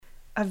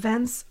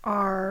events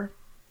are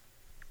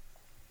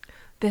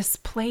this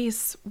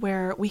place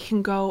where we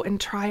can go and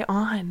try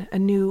on a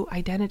new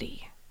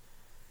identity,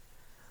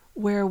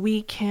 where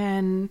we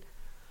can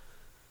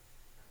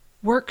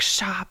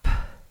workshop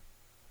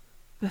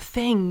the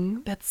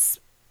thing that's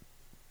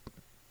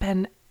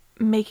been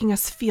making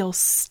us feel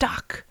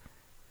stuck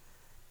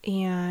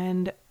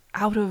and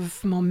out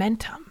of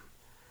momentum.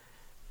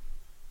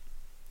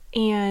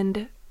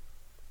 And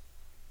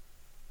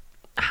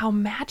how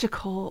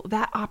magical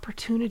that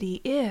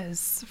opportunity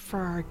is for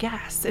our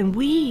guests. And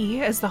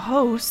we, as the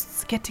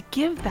hosts, get to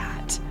give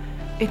that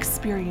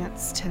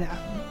experience to them.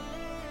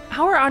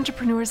 How are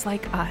entrepreneurs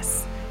like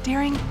us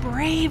daring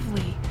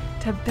bravely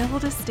to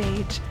build a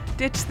stage,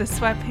 ditch the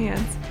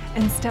sweatpants,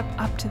 and step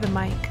up to the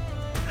mic?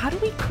 How do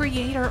we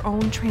create our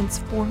own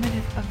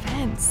transformative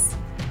events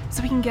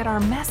so we can get our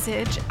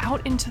message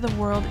out into the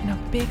world in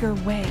a bigger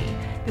way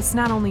that's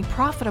not only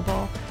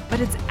profitable, but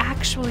it's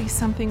actually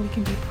something we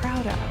can be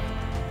proud of?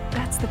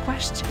 That's the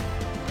question.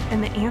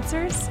 And the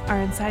answers are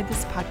inside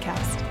this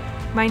podcast.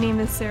 My name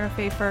is Sarah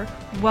Pfeiffer.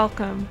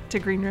 Welcome to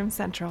Green Room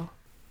Central.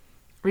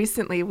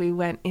 Recently, we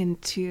went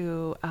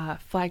into a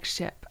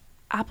flagship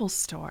Apple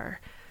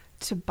store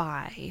to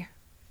buy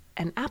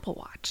an Apple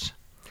Watch.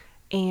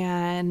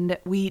 And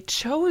we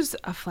chose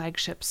a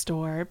flagship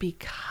store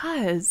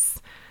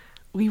because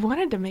we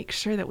wanted to make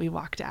sure that we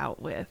walked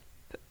out with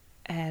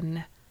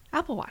an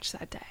Apple Watch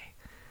that day.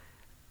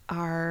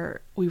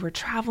 We were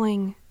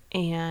traveling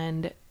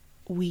and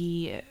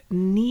we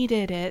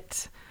needed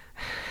it.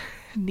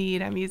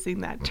 I'm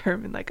using that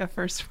term in like a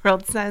first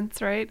world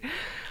sense, right?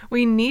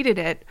 We needed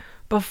it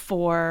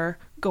before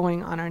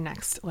going on our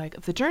next leg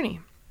of the journey,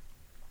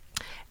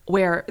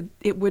 where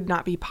it would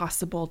not be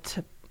possible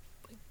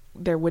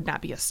there would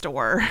not be a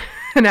store,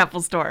 an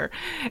Apple store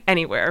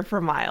anywhere for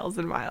miles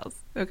and miles.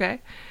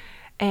 Okay.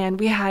 And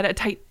we had a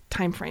tight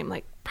time frame,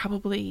 like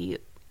probably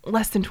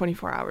less than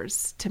 24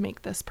 hours to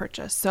make this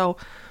purchase. So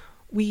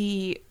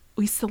we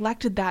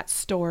selected that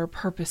store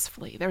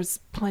purposefully. There's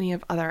plenty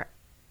of other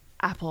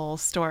Apple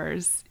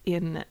stores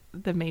in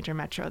the major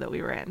metro that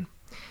we were in.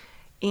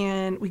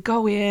 And we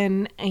go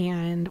in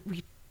and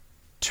we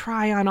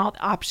try on all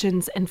the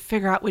options and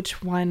figure out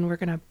which one we're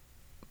going to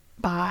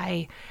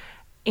buy.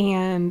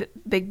 And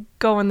they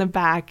go in the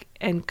back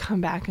and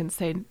come back and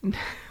say,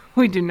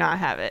 we do not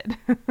have it.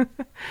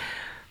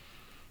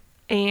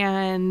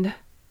 And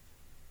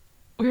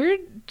we're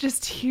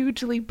just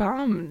hugely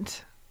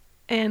bummed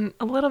and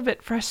a little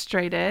bit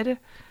frustrated.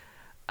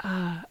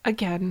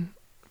 Again,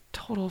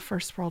 total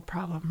first world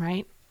problem,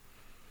 right?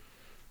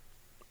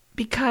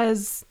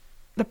 Because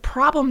the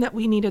problem that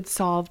we needed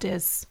solved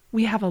is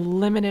we have a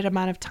limited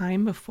amount of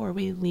time before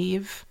we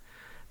leave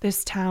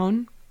this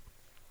town.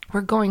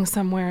 We're going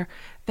somewhere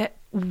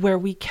where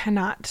we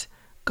cannot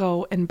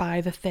go and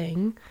buy the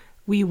thing.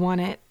 We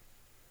want it.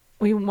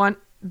 We want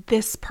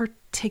this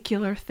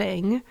particular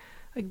thing,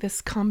 like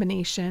this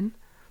combination.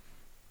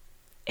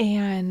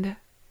 And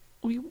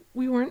we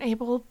weren't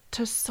able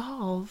to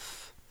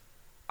solve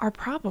our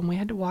problem. We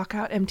had to walk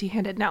out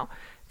empty-handed. Now,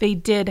 they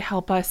did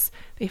help us.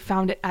 They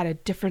found it at a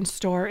different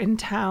store in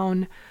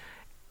town,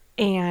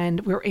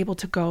 and we were able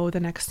to go the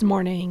next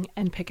morning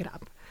and pick it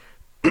up.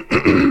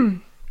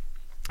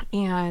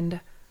 And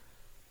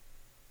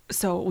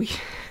so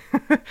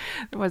there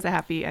was a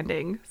happy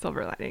ending,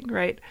 silver lining,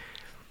 right?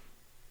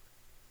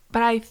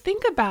 But I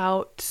think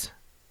about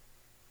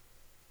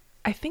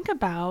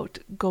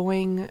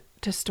going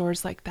to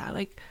stores like that.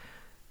 Like,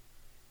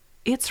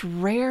 it's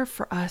rare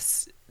for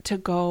us to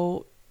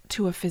go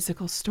to a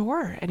physical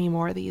store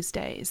anymore these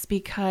days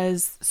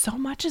because so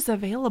much is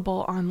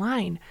available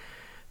online.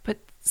 But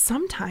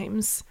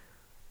sometimes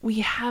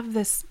we have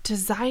this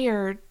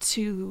desire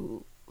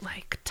to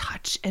like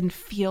touch and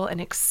feel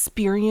and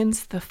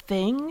experience the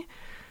thing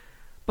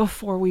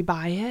before we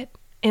buy it.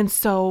 And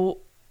so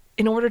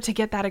in order to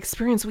get that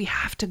experience, we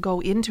have to go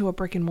into a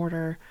brick and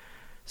mortar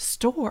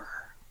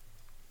store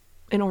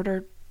in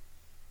order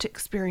to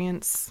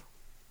experience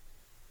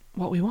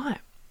what we want.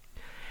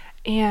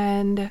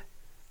 And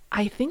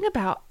I think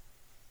about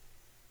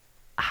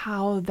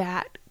how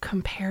that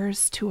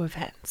compares to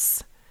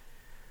events.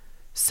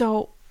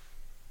 So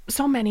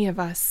many of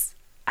us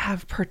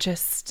have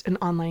purchased an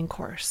online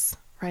course,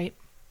 right?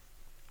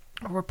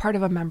 Or we're part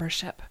of a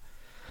membership.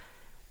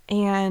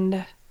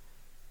 And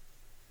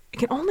it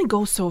can only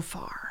go so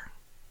far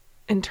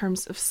in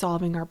terms of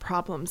solving our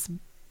problems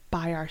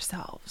by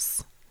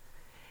ourselves.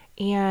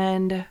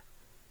 And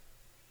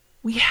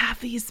we have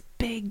these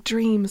big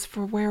dreams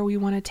for where we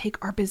want to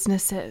take our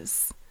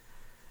businesses.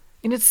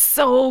 And it's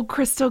so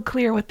crystal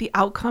clear what the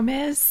outcome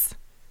is.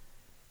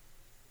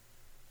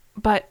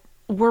 But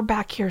we're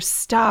back here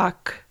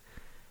stuck,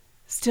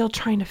 still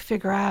trying to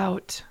figure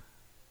out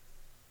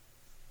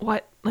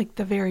what like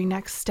the very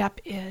next step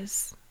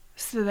is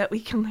so that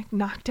we can like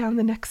knock down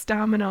the next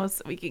domino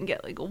so we can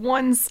get like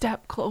one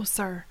step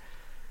closer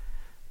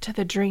to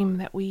the dream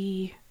that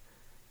we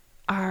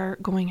are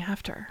going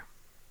after.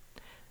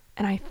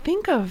 And I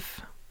think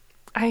of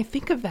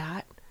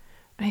that,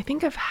 and I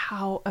think of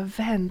how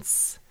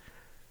events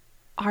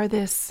are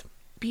this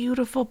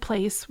beautiful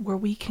place where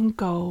we can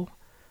go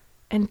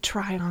and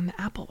try on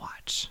the Apple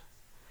Watch.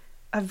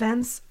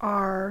 Events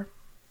are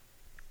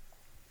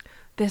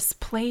this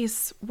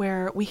place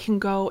where we can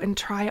go and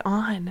try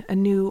on a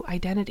new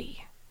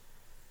identity,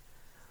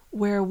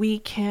 where we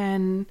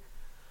can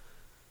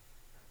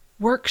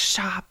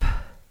workshop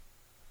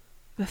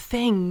the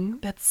thing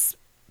that's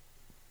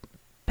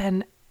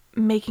been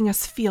making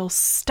us feel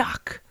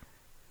stuck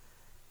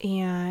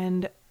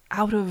and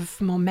out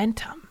of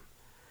momentum.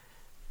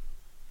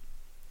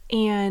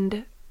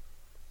 And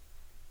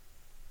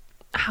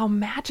how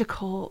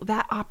magical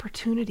that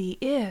opportunity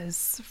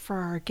is for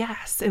our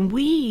guests. And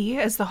we,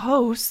 as the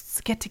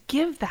hosts, get to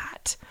give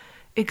that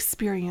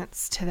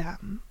experience to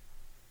them.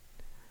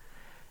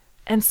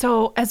 And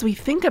so as we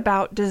think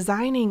about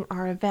designing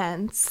our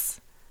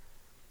events,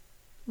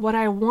 what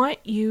I want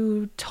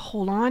you to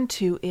hold on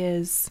to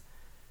is,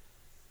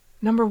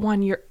 number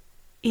one, you're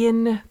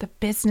in the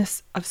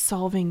business of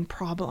solving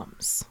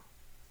problems.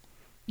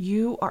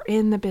 You are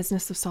in the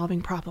business of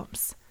solving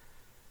problems.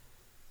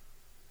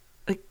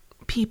 Like,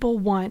 people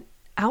want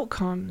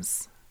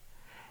outcomes.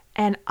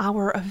 And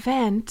our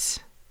event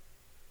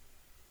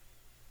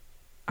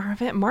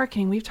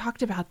marketing, we've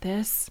talked about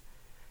this,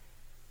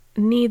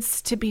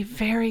 needs to be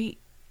very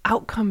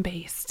outcome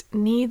based,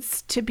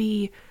 needs to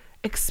be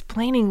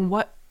explaining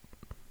what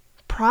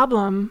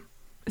problem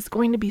is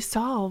going to be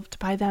solved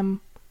by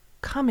them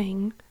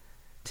coming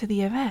to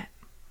the event.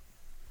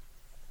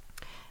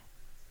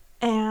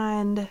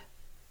 And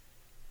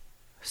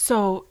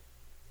so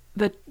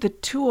the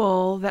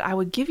tool that I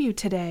would give you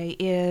today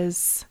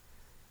is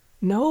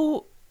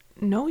know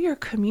your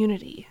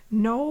community,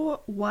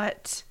 know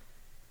what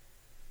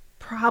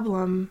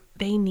problem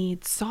they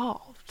need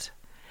solved.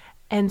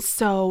 And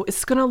so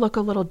it's going to look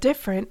a little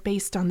different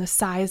based on the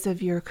size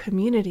of your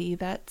community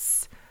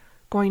that's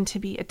going to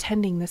be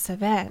attending this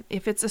event.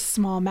 If it's a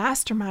small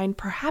mastermind,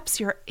 perhaps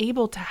you're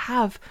able to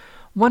have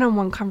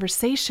one-on-one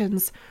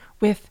conversations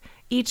with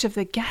each of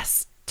the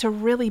guests to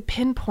really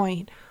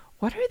pinpoint,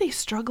 what are they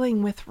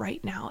struggling with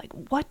right now? Like,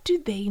 what do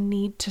they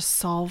need to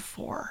solve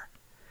for?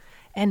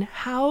 And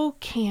how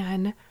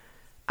can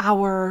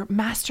our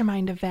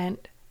mastermind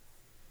event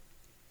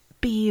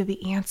be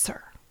the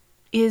answer?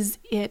 Is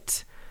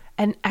it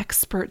an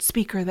expert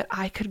speaker that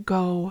I could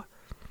go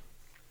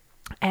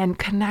and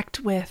connect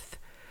with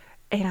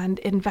and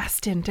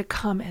invest in to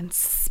come and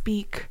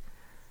speak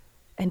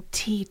and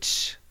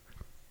teach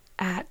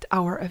at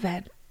our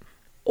event?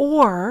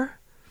 Or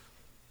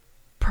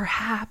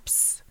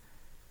perhaps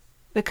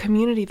the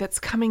community that's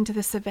coming to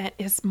this event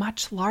is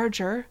much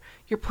larger.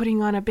 You're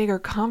putting on a bigger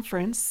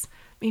conference.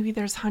 Maybe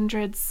there's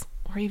hundreds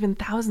or even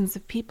thousands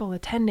of people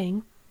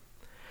attending.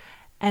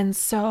 And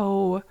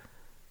so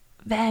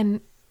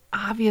then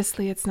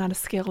obviously it's not a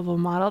scalable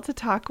model to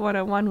talk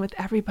one-on-one with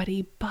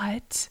everybody,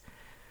 but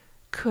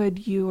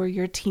could you or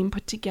your team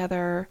put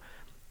together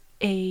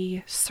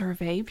a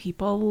survey?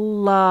 People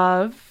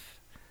love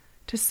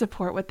to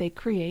support what they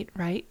create,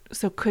 right?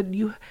 So could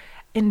you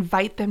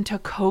invite them to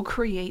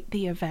co-create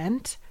the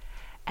event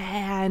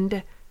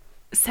and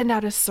send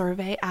out a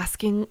survey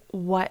asking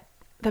what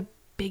the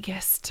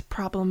biggest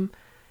problem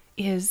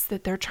is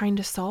that they're trying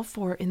to solve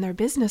for in their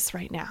business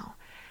right now?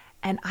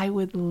 And I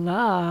would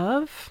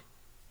love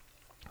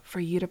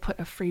for you to put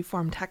a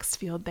free-form text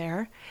field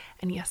there.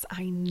 And yes,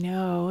 I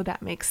know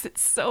that makes it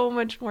so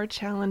much more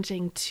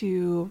challenging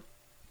to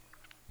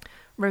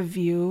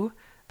review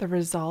the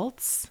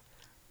results,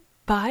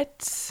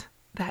 but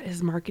that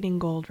is marketing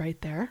gold right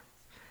there.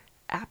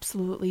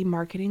 Absolutely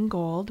marketing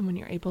gold when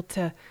you're able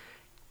to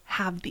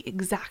have the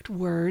exact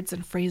words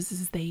and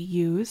phrases they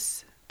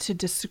use to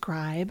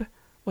describe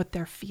what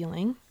they're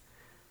feeling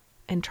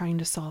and trying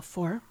to solve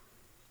for,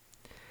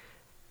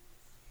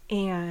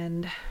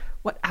 and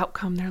what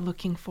outcome they're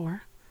looking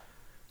for.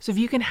 So if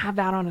you can have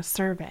that on a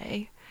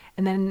survey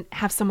and then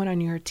have someone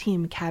on your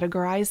team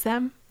categorize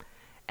them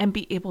and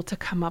be able to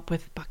come up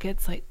with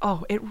buckets like,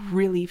 oh, it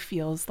really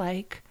feels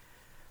like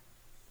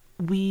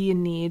we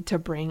need to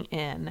bring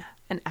in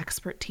an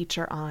expert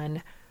teacher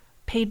on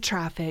paid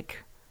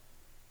traffic,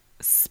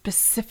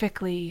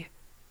 specifically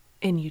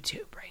in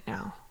YouTube right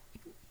now.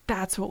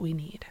 That's what we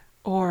need.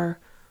 Or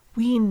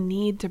we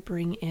need to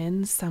bring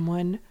in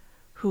someone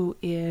who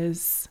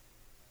is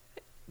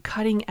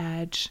cutting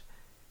edge,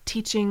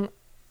 teaching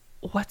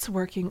what's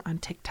working on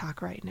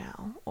TikTok right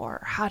now,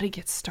 or how to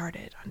get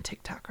started on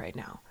TikTok right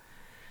now.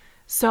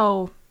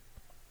 So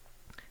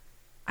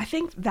I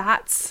think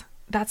that's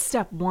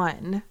step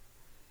one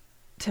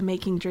to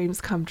making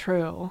dreams come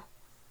true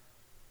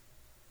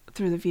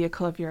through the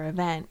vehicle of your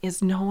event,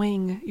 is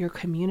knowing your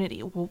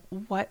community. Well,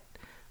 what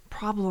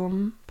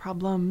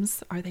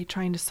problems are they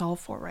trying to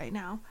solve for right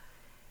now?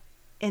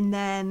 And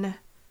then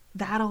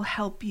that'll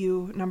help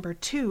you, number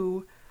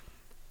two,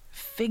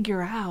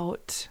 figure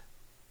out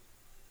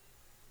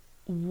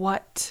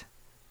what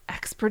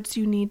experts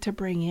you need to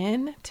bring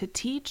in to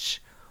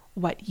teach,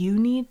 what you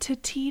need to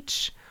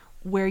teach,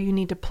 where you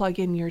need to plug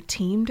in your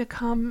team to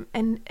come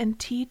and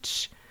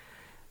teach.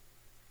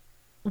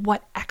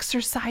 what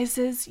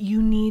exercises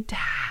you need to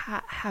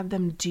have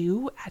them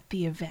do at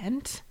the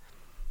event.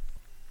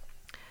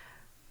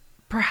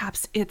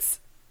 Perhaps it's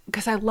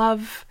because I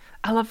love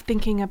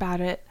thinking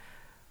about it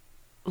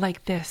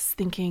like this,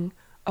 thinking,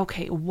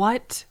 okay,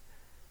 what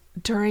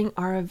during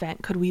our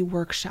event could we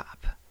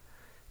workshop?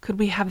 Could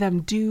we have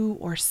them do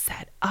or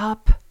set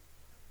up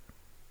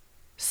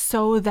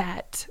so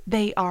that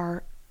they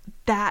are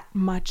that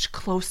much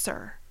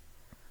closer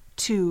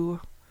to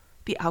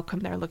the outcome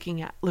they're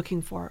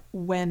looking for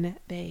when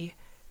they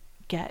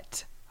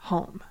get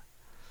home?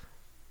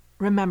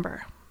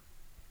 Remember,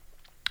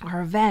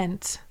 our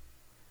event,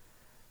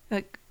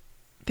 like,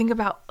 think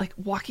about like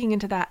walking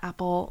into that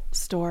Apple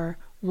store,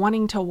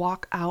 wanting to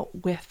walk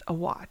out with a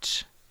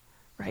watch,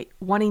 right?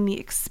 Wanting the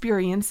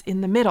experience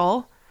in the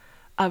middle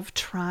of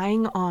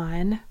trying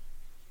on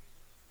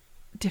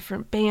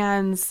different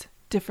bands,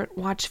 different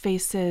watch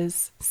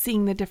faces,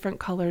 seeing the different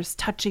colors,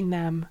 touching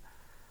them,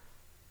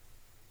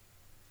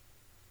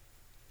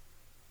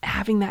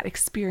 having that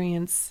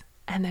experience,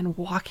 and then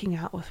walking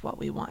out with what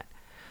we want.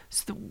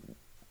 So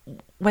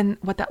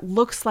what that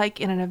looks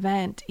like in an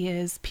event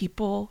is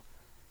people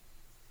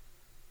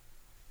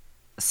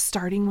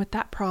starting with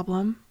that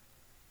problem,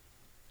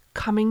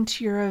 coming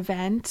to your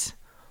event,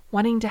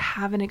 wanting to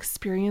have an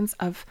experience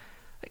of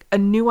like a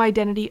new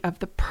identity of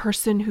the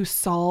person who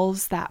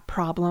solves that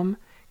problem,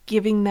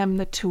 giving them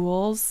the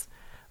tools,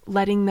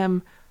 letting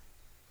them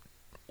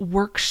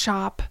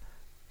workshop.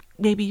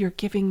 Maybe you're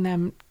giving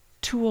them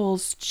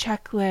tools,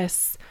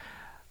 checklists,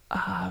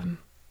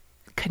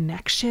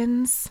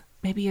 connections.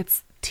 Maybe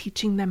it's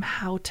teaching them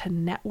how to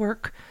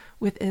network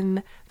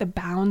within the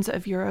bounds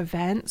of your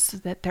event so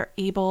that they're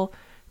able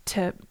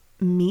to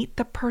meet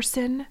the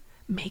person,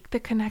 make the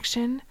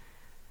connection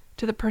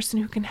to the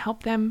person who can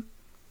help them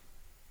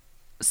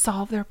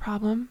solve their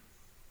problem.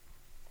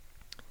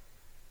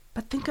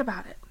 But think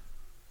about it.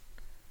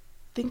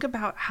 Think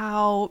about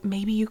how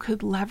maybe you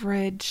could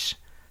leverage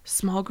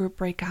small group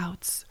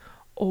breakouts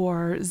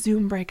or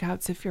Zoom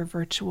breakouts if you're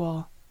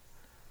virtual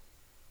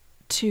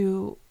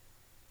to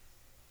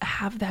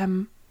have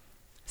them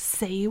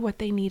say what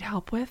they need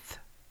help with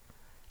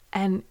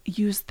and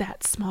use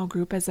that small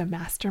group as a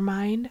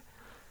mastermind,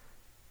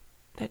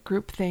 that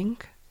group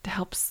think to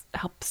help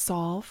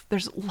solve.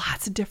 There's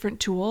lots of different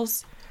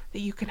tools that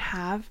you can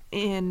have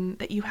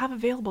that you have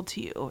available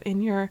to you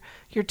in your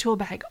tool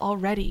bag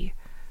already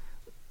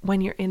when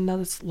you're in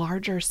those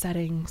larger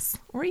settings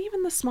or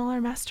even the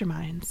smaller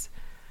masterminds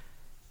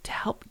to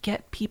help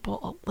get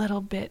people a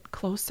little bit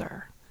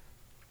closer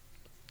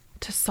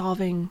to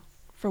solving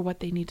for what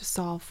they need to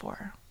solve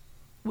for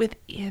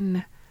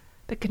within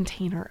the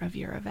container of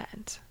your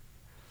event.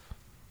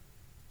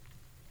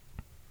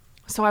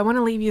 So I want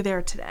to leave you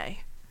there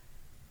today.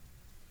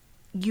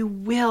 You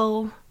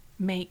will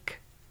make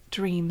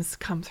dreams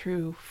come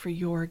true for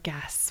your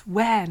guests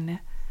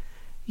when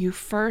you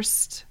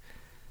first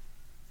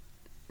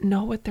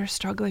know what they're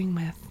struggling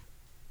with,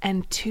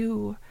 and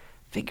two,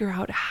 figure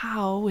out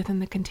how within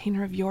the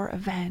container of your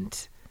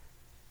event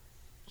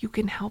you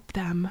can help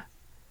them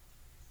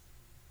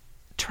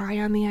try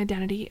on the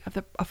identity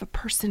of a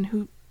person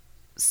who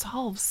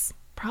solves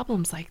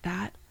problems like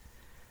that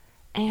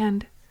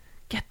and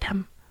get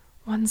them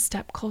one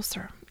step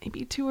closer,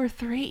 maybe 2 or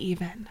 3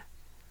 even,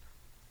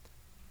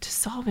 to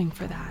solving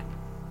for that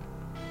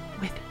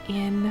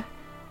within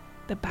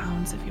the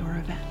bounds of your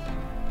event.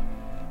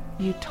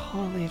 You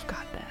totally have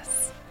got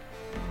this.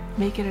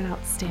 Make it an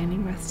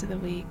outstanding rest of the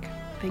week.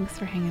 Thanks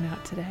for hanging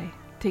out today.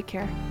 Take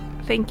care.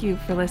 Thank you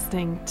for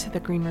listening to the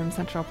Green Room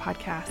Central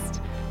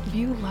podcast. If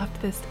you loved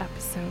this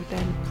episode,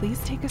 then please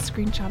take a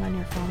screenshot on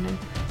your phone and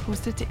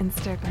post it to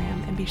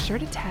Instagram, and be sure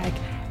to tag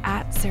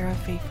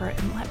 @SarahPfeiffer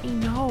and let me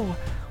know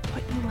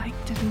what you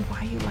liked and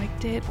why you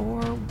liked it,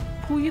 or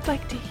who you'd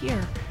like to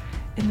hear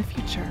in the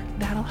future.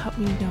 That'll help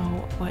me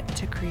know what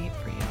to create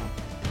for you.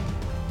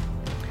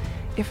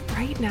 If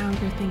right now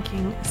you're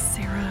thinking,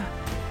 Sarah,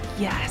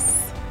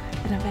 yes,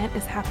 an event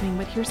is happening,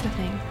 but here's the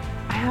thing,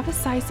 I have a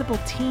sizable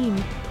team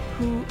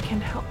who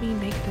can help me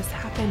make this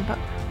happen, but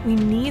we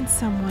need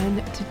someone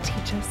to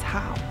teach us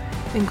how.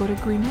 Then go to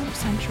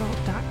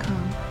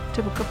greenroomcentral.com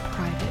to book a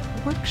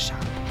private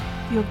workshop.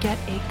 You'll get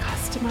a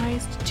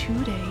customized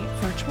 2-day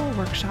virtual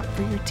workshop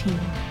for your team.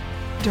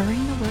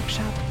 During the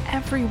workshop,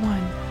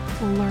 everyone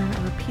will learn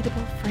a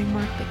repeatable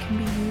framework that can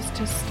be used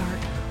to start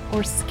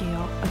or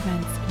scale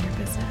events in your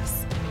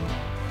business.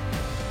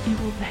 You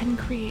will then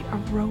create a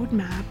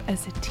roadmap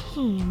as a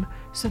team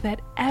so that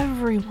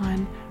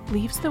everyone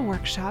leaves the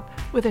workshop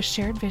with a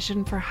shared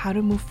vision for how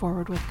to move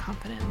forward with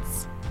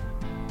confidence.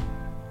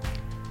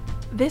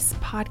 This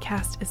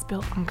podcast is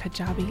built on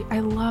Kajabi. I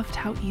loved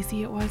how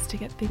easy it was to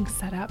get things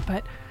set up,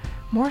 but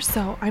more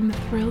so, I'm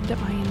thrilled that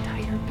my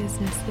entire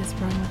business is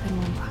run within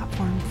one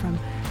platform, from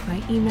my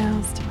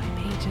emails to my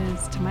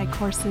pages to my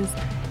courses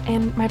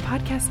and my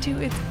podcast too.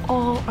 It's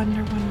all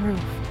under one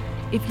roof.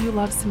 If you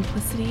love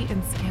simplicity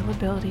and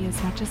scalability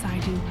as much as I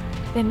do,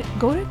 then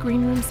go to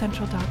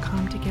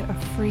greenroomcentral.com to get a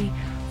free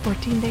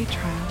 14-day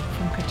trial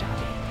from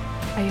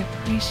Kajabi. I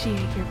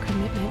appreciate your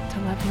commitment to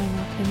leveling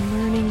up and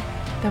learning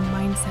the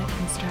mindset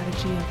and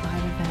strategy of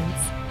live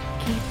events.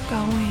 Keep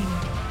going.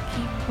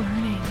 Keep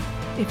learning.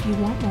 If you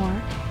want more,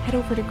 head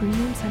over to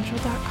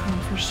greenroomcentral.com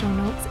for show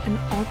notes and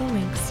all the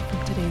links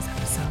from today's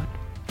episode.